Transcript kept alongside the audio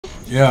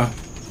Yeah.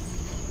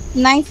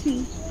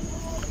 19.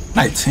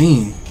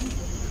 19.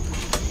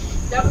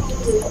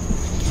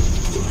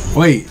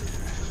 Wait,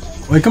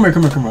 come here.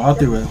 All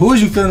three of us. Who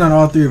is you feeling out of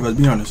all three of us?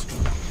 Be honest.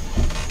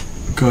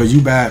 Cause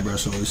you bad, bro.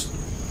 So it's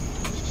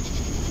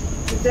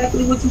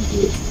exactly what you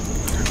did.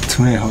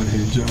 twin hold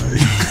here, Joy.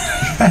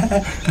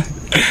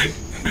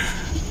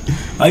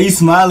 Why you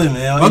smiling,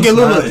 man? Okay,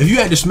 look. If you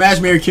had to smash,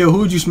 marry, kill, who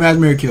would you smash,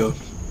 marry, kill?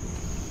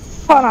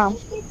 Hold on.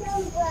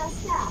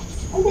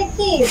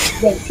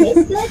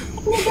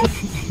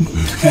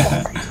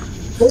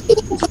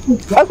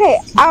 Okay,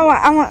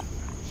 I want.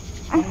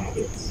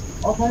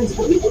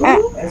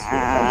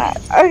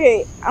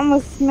 Okay, I'm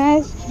gonna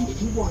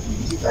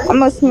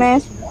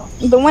smash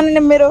the one in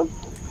the middle.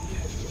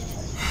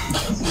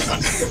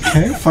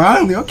 Okay,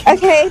 finally, okay.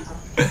 Okay.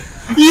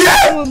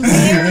 Yeah!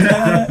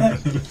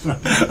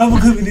 I'm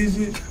gonna with this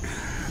shit.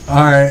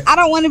 Alright. I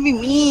don't want to be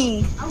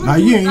mean. Nah,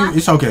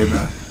 it's okay,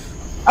 bro.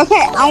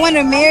 Okay, I want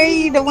to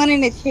marry the one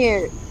in the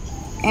chair.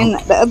 And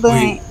the other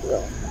one.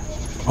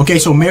 Okay,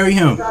 so marry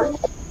him.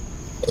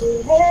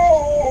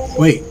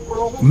 Wait,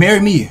 marry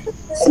me.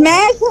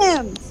 Smash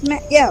him.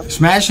 Yeah.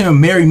 Smash him,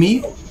 marry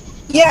me?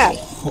 Yeah.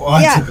 Oh,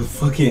 I took a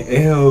fucking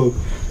L.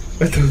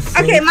 What the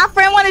fuck? Okay, my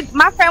friend wanted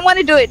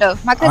to do it though.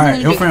 My cousin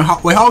Alright, your friend,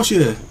 wait, how old she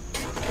is?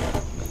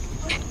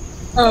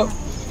 Oh.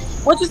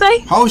 What you say?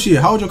 How old she is?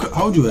 How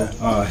old you at?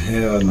 Oh,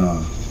 hell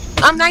no.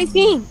 I'm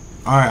 19.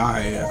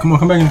 Alright, yeah. Come on,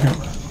 come back in the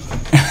camera.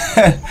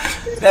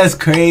 That's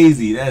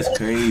crazy.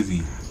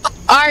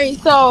 Alright,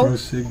 so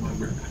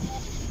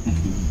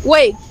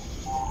wait.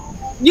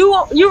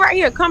 You right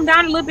here. Come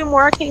down a little bit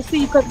more. I can't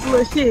see you because of the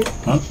little shit.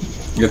 Huh?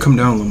 Yeah, come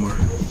down a little more.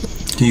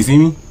 Can you see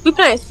me? We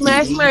playing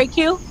Smash, Marry,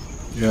 Kill.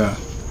 Yeah.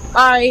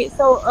 Alright,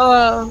 so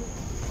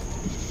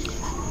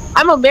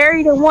I'm gonna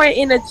marry the one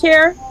in the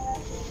chair.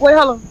 Wait,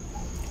 hold on.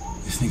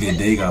 This nigga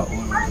they got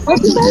one. What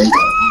you say?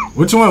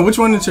 Which one? Which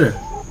one in the chair?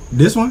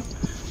 This one?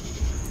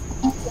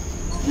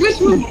 Which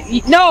one?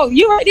 No,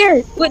 you right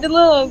there with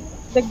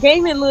the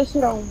gaming little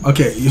shit on.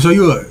 Okay, so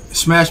you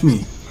smash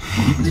me.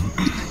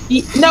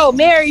 No,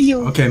 marry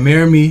you. Okay,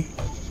 marry me.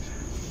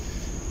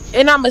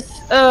 And I'ma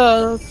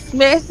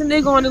smash the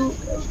nigga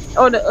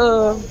on the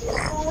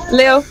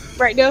left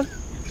right there.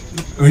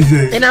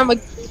 And I'ma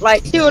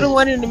like kill the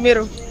one in the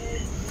middle.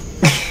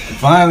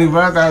 Finally,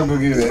 bro, I thought I was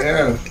gonna get an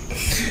L.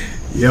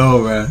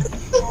 Yo, man.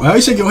 Why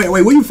you shaking your head?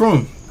 Wait, where you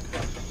from?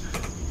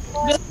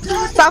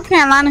 South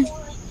Carolina.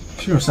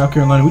 She from South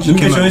Carolina. We just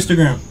Look at your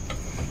Instagram.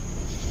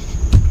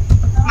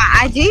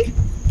 My IG?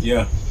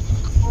 Yeah.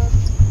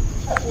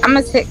 I'm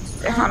gonna text.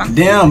 Hold on.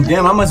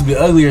 Damn, I must be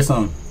ugly or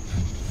something.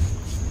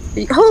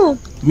 Who?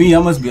 Me, I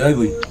must be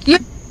ugly.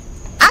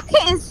 I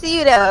couldn't see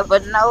you there,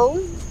 but no.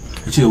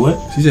 You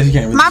what? She said she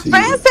can't really My see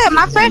friend said,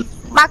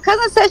 my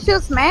cousin said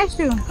she'll smash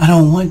you. I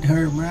don't want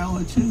her, bro. I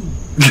want you.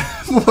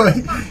 What?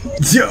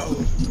 Yo.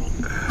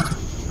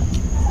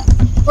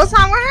 What's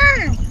wrong with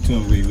her?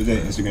 What's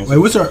that Instagram? Wait,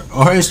 what's her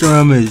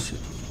Instagram is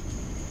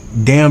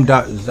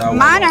damn.zawa.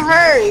 Mine or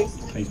hers?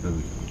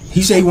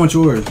 He said he wants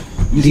yours.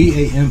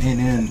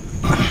 DAMNNZYY.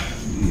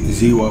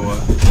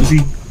 You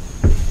see?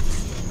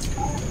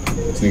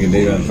 This nigga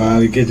they done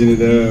finally catching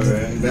it up,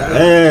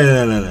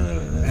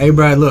 right? Hey,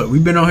 Brad, look,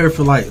 we've been on here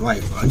for like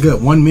a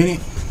good 1 minute.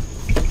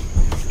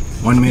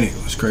 1 minute.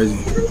 It's crazy.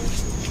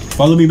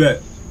 Follow me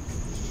back.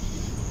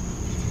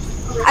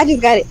 I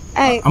just got it.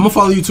 Hey. I'm gonna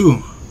follow you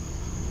too.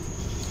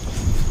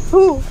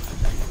 Who?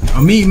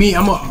 Me.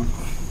 I'm a.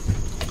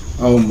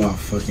 Oh my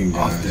fucking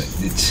god.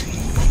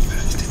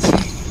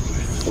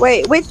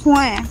 Wait, which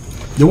one?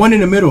 The one in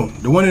the middle.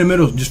 The one in the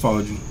middle just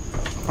followed you.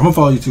 I'm gonna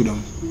follow you too, though.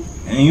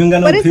 And you ain't got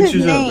no What is his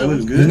pictures up. name? That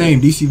looks good. His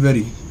name DC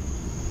Vetti.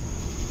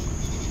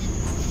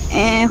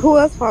 And who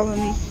else following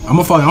me? I'm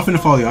gonna follow you. I'm finna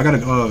follow you. I gotta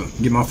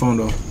get my phone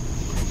though.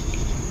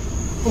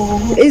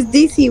 Is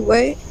DC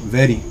what?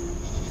 Vetti.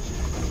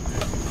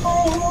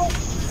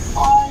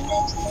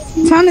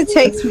 Trying to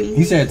text me.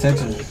 He said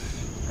text her.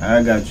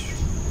 I got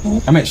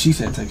you. I meant she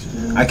said text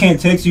her. I can't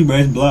text you, bro.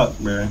 It's blocked,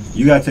 bro.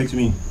 You gotta text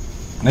me.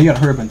 Now you gotta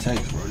hurry up and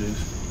text, bro. This.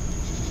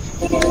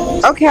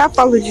 Okay, I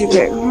followed you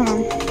back. Hold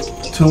on.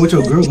 Tell me what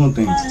your girl gonna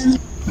think. I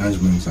just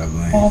been inside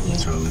line.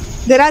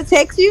 Did I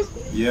text you?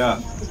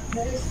 Yeah.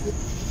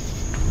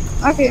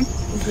 Okay.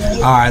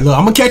 Alright, look,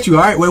 I'm gonna catch you,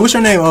 alright? Wait, what's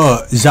your name?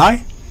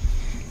 Zai?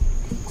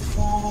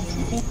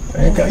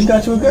 You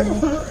got you a girl?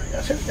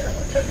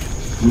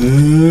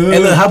 Hey,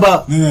 look, how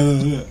about?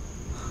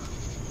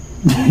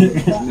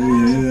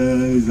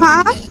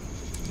 Huh?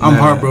 I'm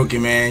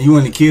heartbroken, man. You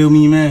want to kill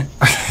me, man?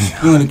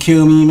 You want to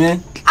kill me,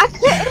 man? I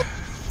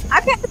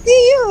can't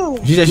see you.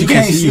 She said she You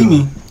can't can't see see you.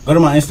 me. Go to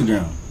my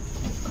Instagram.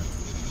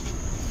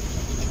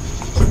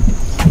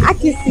 I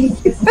can see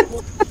you.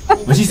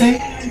 What she say?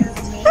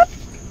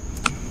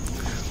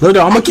 Look,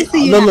 I'm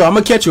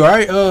gonna catch you,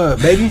 alright,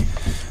 baby?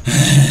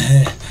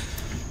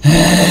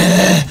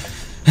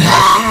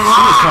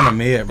 She's kind of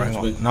mad, bro.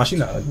 No, she's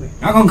not ugly.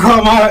 I'm gonna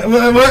call my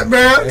what, bro?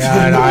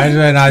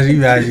 Yeah, she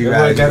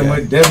bad.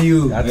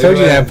 W. I told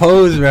you that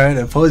pose, bro.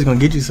 That pose is gonna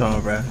get you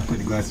something, bro. Put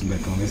the glasses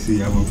back on. Let's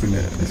see. I'm gonna put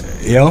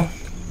that. Yo.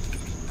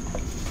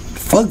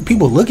 Fuck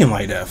people looking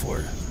like that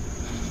for?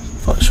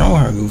 Fuck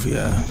showing her goofy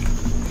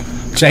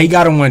ass. Chat, he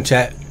got him one,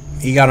 chat.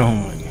 He got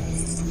him one.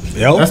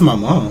 Yo? That's my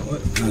mom.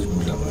 What?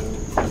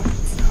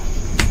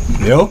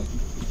 Yo?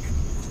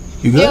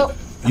 You good? Yo.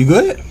 You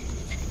good?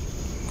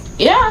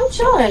 Yeah, I'm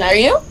chilling. Are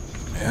you?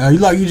 Yeah, you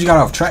like you just got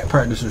off track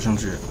practice or some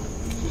shit.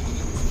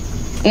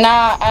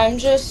 Nah, I'm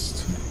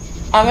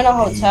in a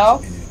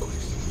hotel.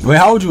 Wait,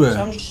 how old you So at?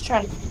 I'm just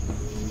trying.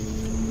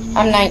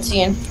 I'm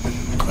 19.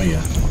 Oh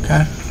yeah.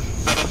 Okay.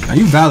 Now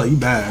you valid, you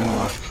bad. I ain't gonna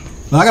lie.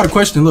 Now, I got a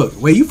question. Look,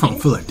 wait, you from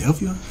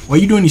Philadelphia? Why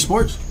you doing any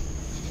sports?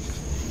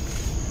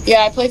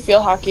 Yeah, I play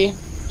field hockey.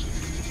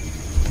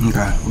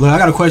 Okay. Look, I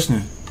got a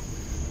question.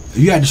 If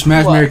you had to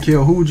smash, What? marry,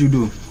 kill, who would you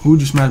do? Who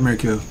would you smash, marry,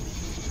 kill?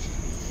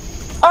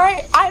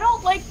 Alright, I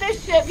don't like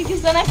this shit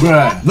because then I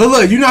Bruh.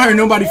 Look, you not hurt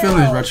nobody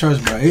feelings, bro.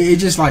 Trust, bro. It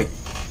just like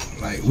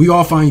we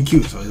all find you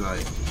cute, so it's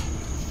like.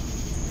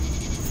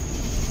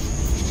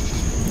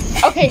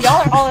 Okay,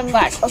 y'all are all in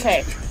black.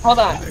 Okay, hold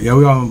on. Yeah,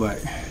 we all in black.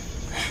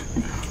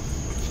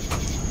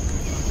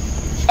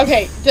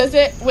 Okay, does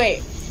it?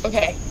 Wait.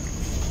 Okay.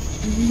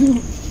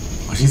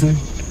 What she say?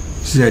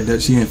 She said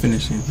that she didn't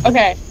finish it.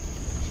 Okay.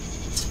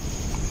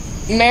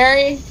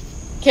 Marry,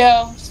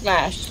 kill,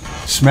 smash.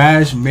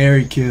 Smash,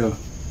 marry, kill.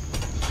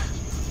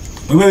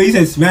 Wait, you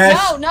said smash?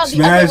 No, the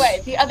smash. other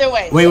way. The other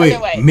way. Wait, the wait,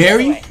 other way, the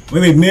marry? other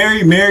way. Wait,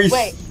 marry,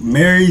 Wait.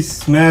 marry,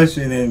 smash,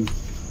 and then.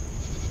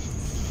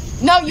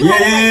 No, you have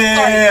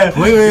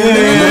Yeah. Wait.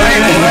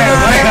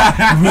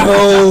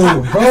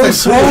 No, bro,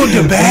 sold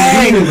the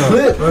bag,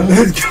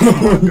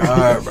 bro.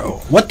 God, bro.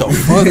 What the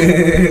fuck?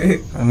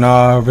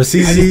 Nah, but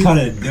see, I just kind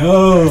of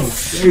dumb.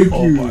 Thank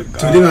Oh you. my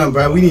God. Dude,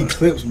 bro, we need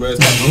clips, bro.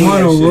 I'm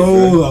on a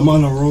roll. I'm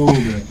on a roll,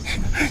 bro.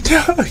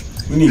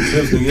 We need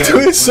clips, nigga.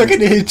 Dude, it's sucking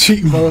to his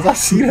cheek, bro. I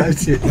see that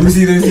shit. Let me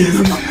see. Let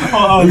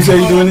me show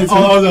you doing it too. I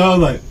was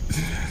like,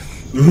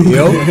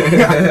 Yo.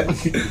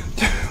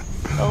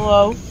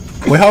 Hello.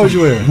 Wait, how old you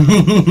wear?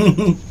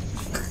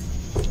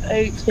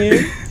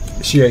 18.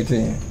 She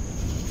 18.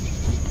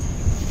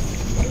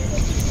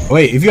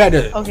 Wait, if you had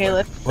to. Okay,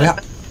 let's.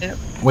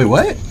 Wait,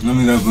 what? let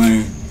me go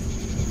playing.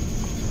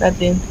 That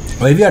then.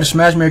 Wait, if you had to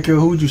smash, marry, kill,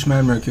 who would you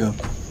smash, marry, kill?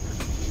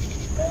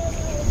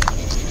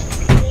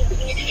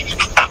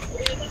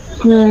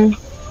 And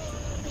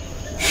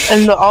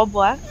the all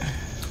black?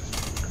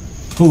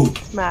 Who?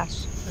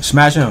 Smash.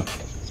 Smash him.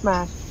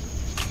 Smash.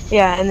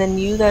 Yeah, and then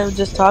you that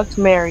just talked,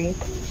 marry.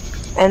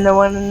 And the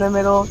one in the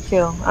middle,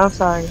 kill. I'm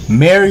sorry.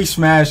 Marry,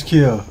 smash,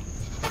 kill.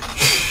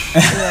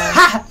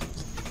 Yeah.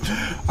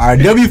 Alright,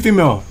 W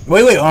female.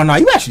 Wait. Oh, no,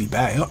 you actually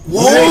bad.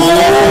 Whoa.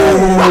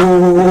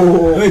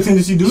 Wait,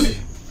 did she do it?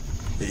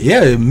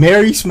 Yeah,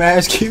 marry,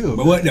 smash, kill.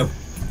 But what the?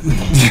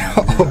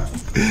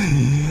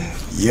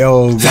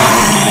 Yo, bro.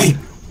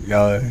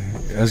 Yo,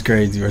 that's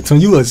crazy, bro.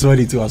 Tony, you look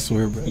sweaty too, I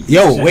swear, bro.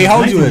 Yo, wait, how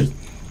old you is?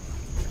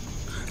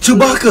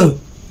 Chewbacca.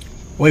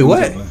 Wait,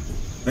 what?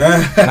 Yo, I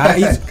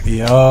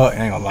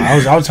ain't gonna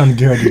lie. I was trying to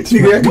get her to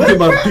Nigga, I can put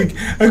my peak.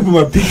 I can put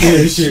my peak in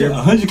her shit.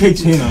 100K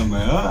chain on,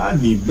 man. I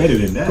need better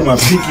than that. Put my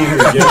peak in her.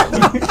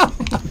 Yeah.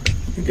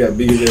 You got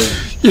big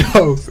as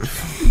hell.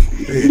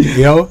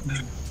 Yo,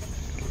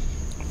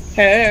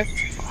 Hey.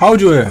 how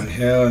old you is?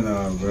 Hell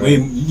no, bro. Wait,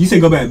 you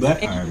said go back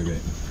black? Alright, bet.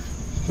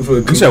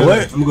 You said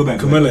what? I'm gonna go back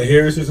black. Kamala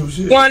Harris or some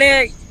shit? One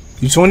egg.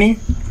 You 20?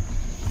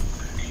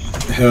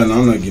 Hell no,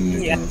 I'm not getting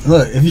it. Yeah.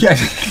 Look, if you had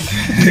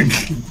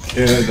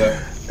Yeah,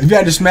 if you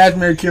had to smash,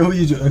 marry, kill, who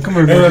you do? Come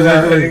here, bro.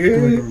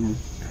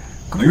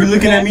 Are you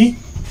looking at me?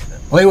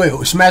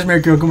 Wait, smash,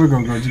 marry, kill. Come here,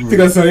 girl. I think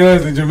I saw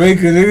yours in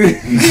Jamaica,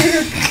 nigga.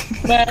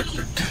 Smash.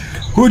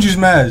 Who would you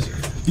smash?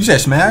 You said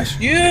smash?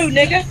 You,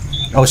 nigga.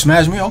 Oh,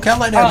 smash me? Okay, I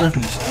like that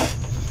reference.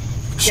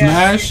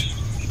 Smash.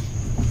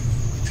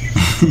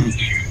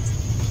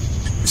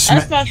 I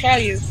smash all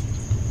you.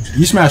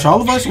 You smash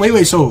all of us?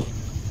 Wait, so.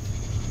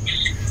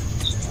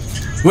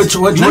 What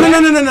No.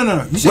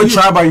 You said What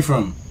tribe are you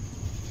from?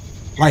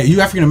 Like,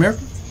 you African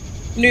American?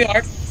 New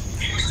York.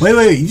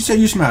 Wait. You said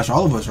you smash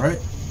all of us, right?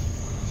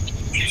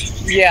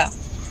 Yeah.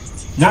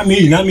 Not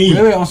me.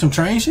 Wait, on some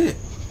train shit?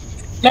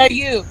 Not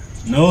you.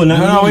 No, not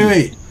No, me.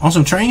 wait. On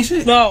some train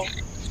shit? No.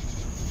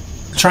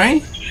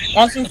 Train?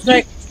 On some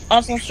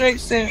straight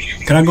shit.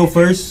 Can I go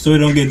first so it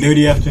don't get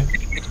dirty after?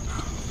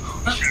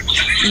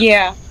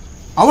 Yeah.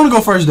 I want to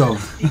go first, though.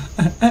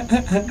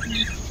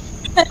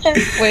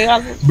 Wait,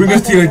 Bring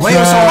us to your Wait,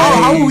 so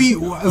how will we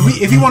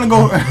if you want to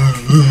go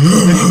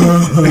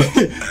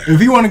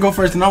if you want to go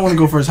first and I want to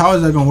go first, how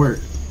is that gonna work?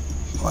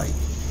 Like,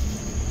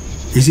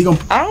 is he gonna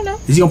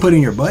put it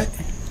in your butt?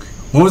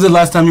 When was the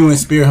last time you went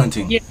spear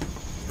hunting? Yeah.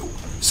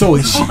 So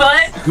is she,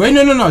 wait,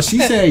 no. She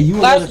said you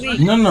would Last week.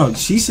 No.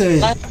 She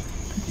said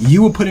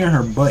you would put it in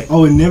her butt. I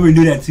would never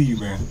do that to you,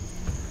 bro.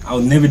 I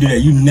would never do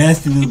that. You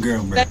nasty little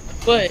girl, bro.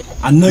 That's good.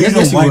 I know Yes, you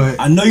don't you wipe. would.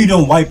 I know you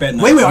don't wipe at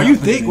night. Wait, are you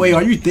thick? Wait,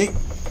 are you thick?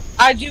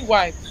 I do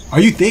wipe. Are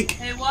you thick?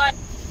 Hey, what?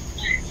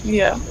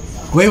 Yeah.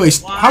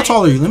 Wait. How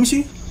tall are you? Let me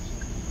see.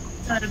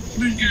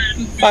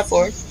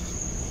 5'4".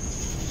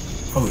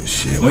 Oh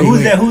shit. Wait, who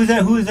is that? Who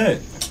is that?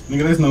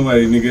 Nigga, that's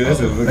nobody, nigga. That's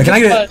a.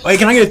 Wait,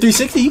 can I get a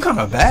 360? You kind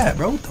of bad,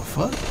 bro. What the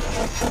fuck?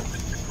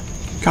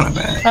 Kind of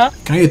bad. Huh?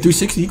 Can I get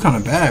 360? You kind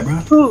of bad, bro.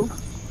 Who?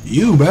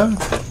 You, bro.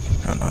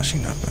 Oh, no, she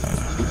not bad.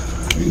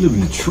 You live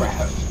in the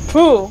trap.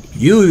 Who?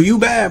 You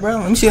bad, bro.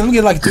 Let me see. Let me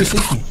get like a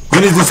 360.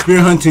 When is the spear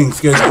hunting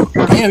schedule?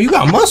 Damn, you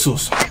got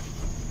muscles.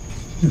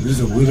 This is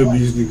a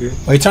wildebeest nigga.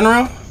 Wait, turn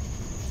around.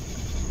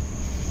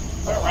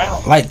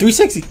 Like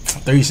 360.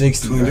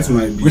 360. Twin, this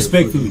might be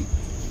Respectfully.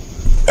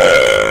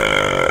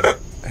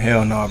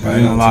 Hell no, bro. I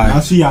ain't gonna I lie.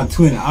 see y'all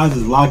twin. I was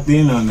just locked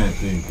in on that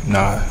thing.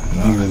 Nah.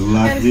 I was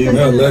locked in.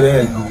 No, love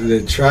that.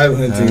 The tribe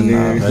hunting, Nah,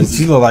 nigga. bro.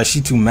 She look like she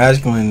too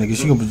masculine, nigga.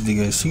 She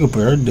gonna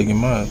put her dick in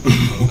mine.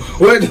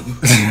 What?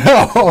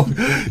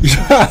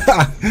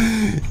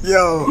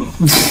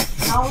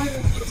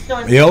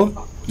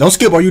 Yo, don't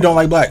skip or you don't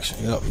like blacks.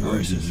 Yep, you're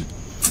racist.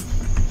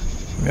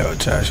 Yo,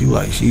 Chad,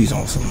 she's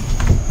on some,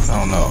 I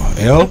don't know.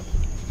 Yo,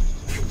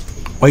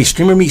 wait,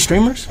 streamer meet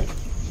streamers?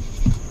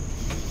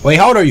 Wait,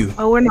 how old are you?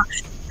 Oh, we're not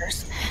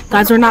streamers.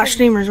 Guys, we're not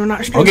streamers. We're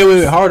not streamers. Okay,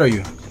 wait, how old are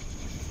you?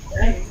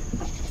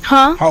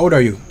 Huh? How old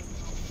are you?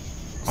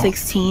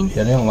 16.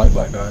 Yeah, they don't like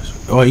black guys.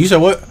 Oh, wait, you said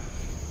what?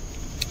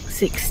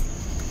 6.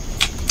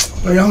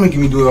 Bro, y'all making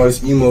me do all this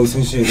emotes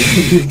and shit.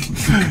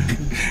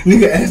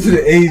 Nigga, answer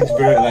the age,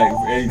 bro.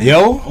 Like, age.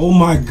 Yo? Oh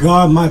my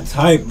god, my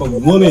type of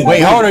woman.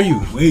 Wait, how old are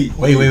you? Wait,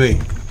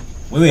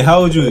 Wait, how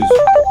old you is?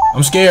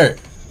 I'm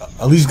scared.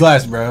 At least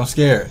glass, bro. I'm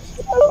scared.